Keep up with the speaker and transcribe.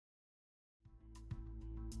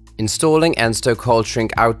Installing Ensto cold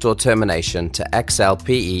shrink outdoor termination to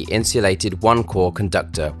XLPE insulated 1-core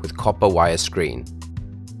conductor with copper wire screen.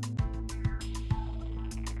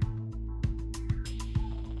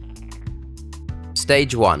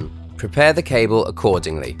 Stage 1. Prepare the cable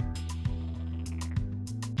accordingly.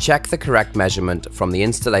 Check the correct measurement from the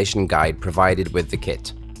installation guide provided with the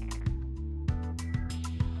kit.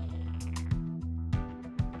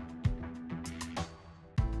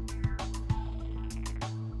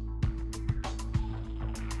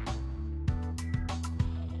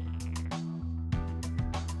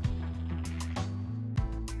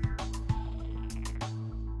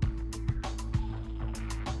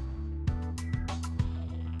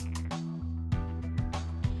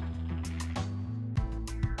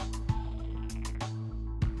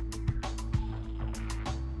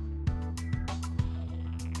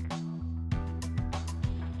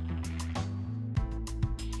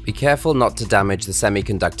 Be careful not to damage the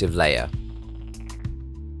semiconductive layer.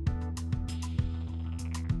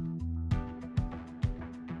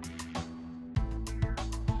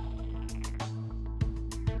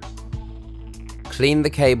 Clean the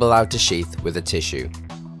cable outer sheath with a tissue.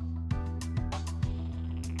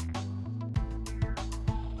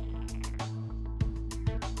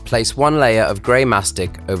 Place one layer of grey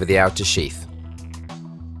mastic over the outer sheath.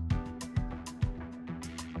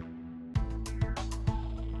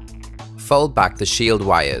 Fold back the shield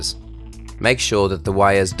wires. Make sure that the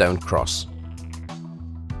wires don't cross.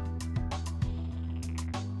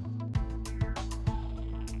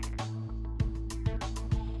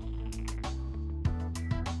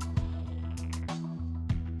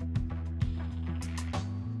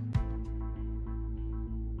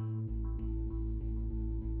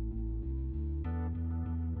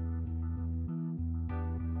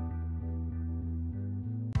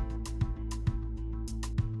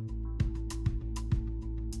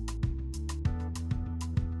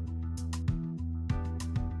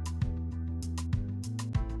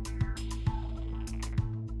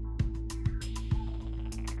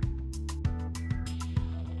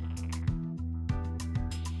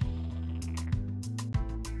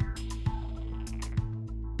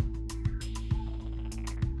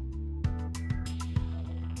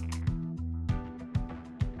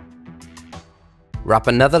 Wrap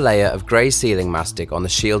another layer of grey sealing mastic on the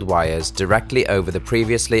shield wires directly over the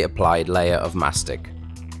previously applied layer of mastic.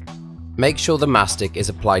 Make sure the mastic is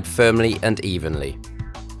applied firmly and evenly.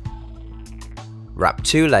 Wrap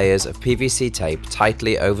 2 layers of PVC tape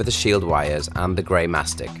tightly over the shield wires and the grey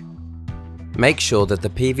mastic. Make sure that the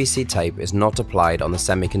PVC tape is not applied on the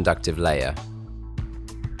semiconductive layer.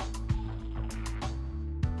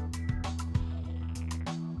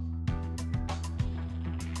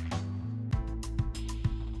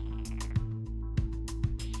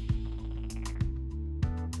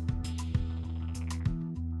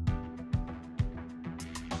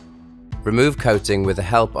 Remove coating with the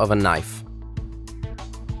help of a knife.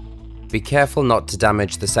 Be careful not to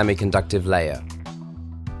damage the semiconductive layer.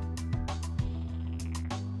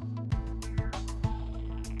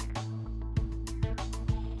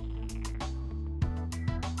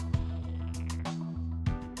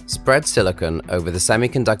 Spread silicone over the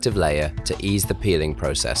semiconductive layer to ease the peeling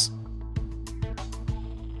process.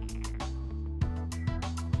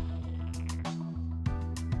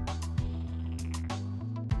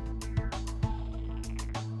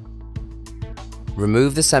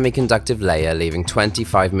 Remove the semiconductive layer, leaving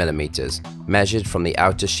 25 mm, measured from the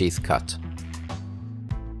outer sheath cut.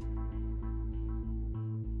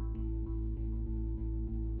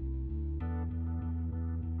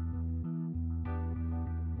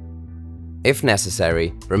 If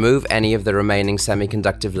necessary, remove any of the remaining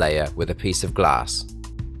semiconductive layer with a piece of glass.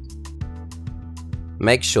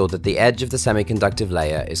 Make sure that the edge of the semiconductive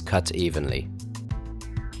layer is cut evenly.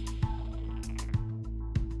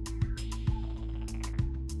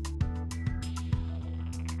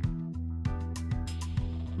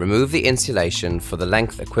 Remove the insulation for the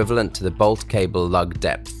length equivalent to the bolt cable lug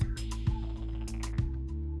depth.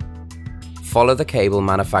 Follow the cable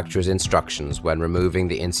manufacturer's instructions when removing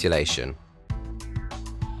the insulation.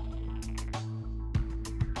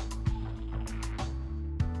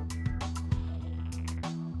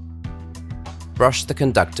 Brush the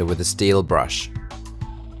conductor with a steel brush.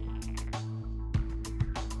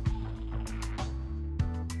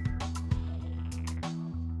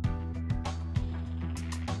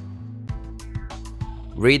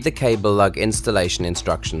 Read the cable lug installation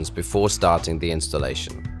instructions before starting the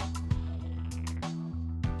installation.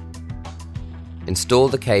 Install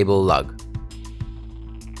the cable lug.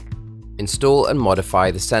 Install and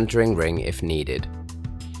modify the centering ring if needed.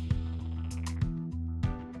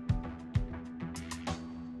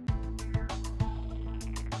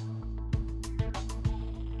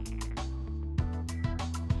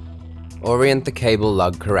 Orient the cable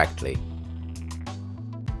lug correctly.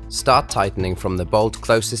 Start tightening from the bolt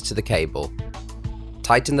closest to the cable.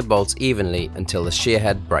 Tighten the bolts evenly until the shear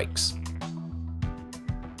head breaks.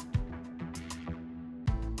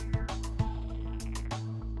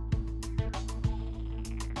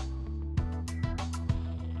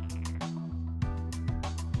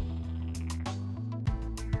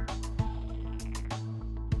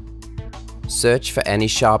 Search for any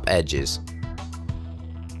sharp edges.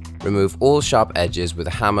 Remove all sharp edges with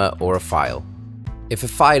a hammer or a file. If a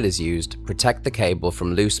file is used, protect the cable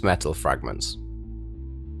from loose metal fragments.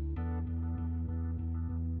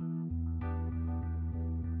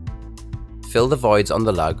 Fill the voids on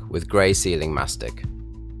the lug with grey sealing mastic.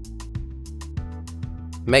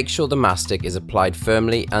 Make sure the mastic is applied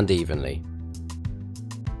firmly and evenly.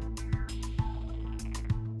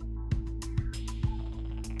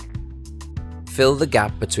 Fill the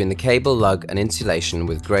gap between the cable lug and insulation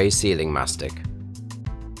with grey sealing mastic.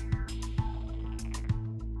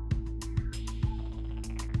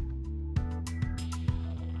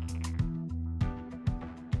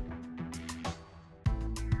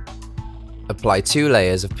 Apply 2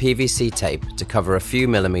 layers of PVC tape to cover a few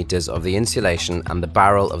millimeters of the insulation and the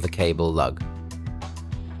barrel of the cable lug.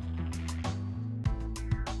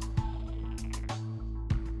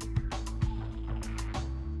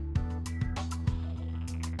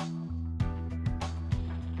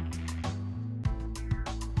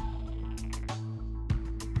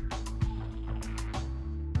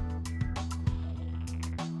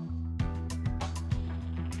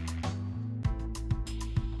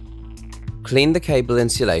 Clean the cable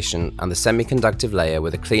insulation and the semiconductive layer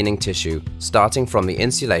with a cleaning tissue, starting from the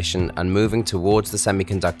insulation and moving towards the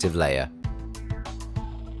semiconductive layer.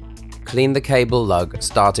 Clean the cable lug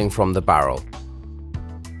starting from the barrel.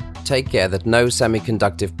 Take care that no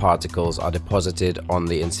semiconductive particles are deposited on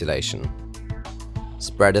the insulation.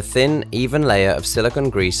 Spread a thin, even layer of silicone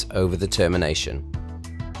grease over the termination.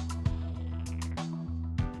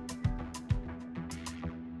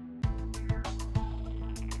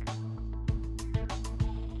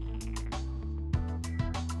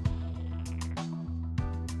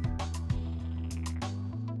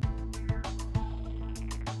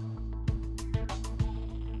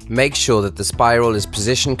 Make sure that the spiral is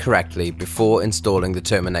positioned correctly before installing the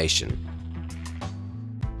termination.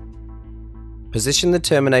 Position the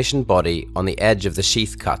termination body on the edge of the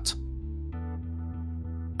sheath cut.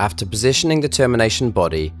 After positioning the termination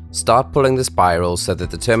body, start pulling the spiral so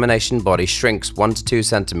that the termination body shrinks 1 to 2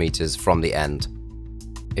 centimeters from the end.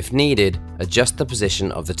 If needed, adjust the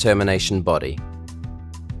position of the termination body.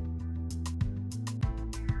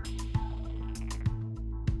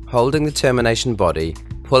 Holding the termination body,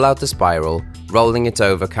 pull out the spiral, rolling it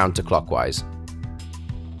over counterclockwise.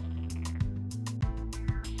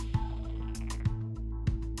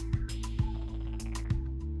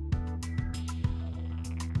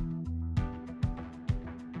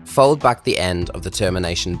 Fold back the end of the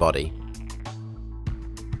termination body.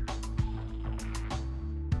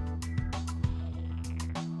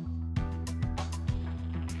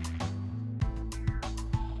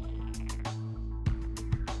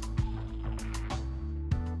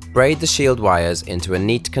 Braid the shield wires into a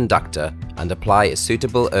neat conductor and apply a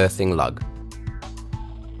suitable earthing lug.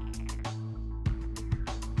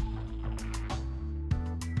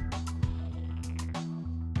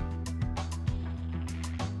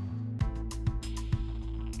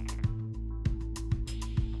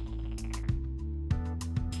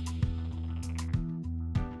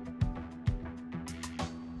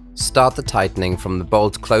 Start the tightening from the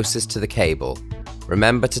bolt closest to the cable.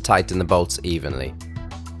 Remember to tighten the bolts evenly.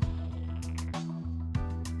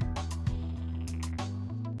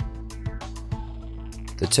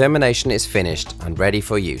 The termination is finished and ready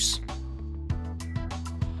for use.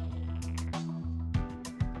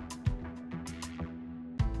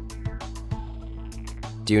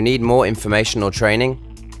 Do you need more information or training?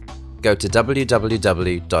 Go to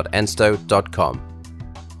www.ensto.com.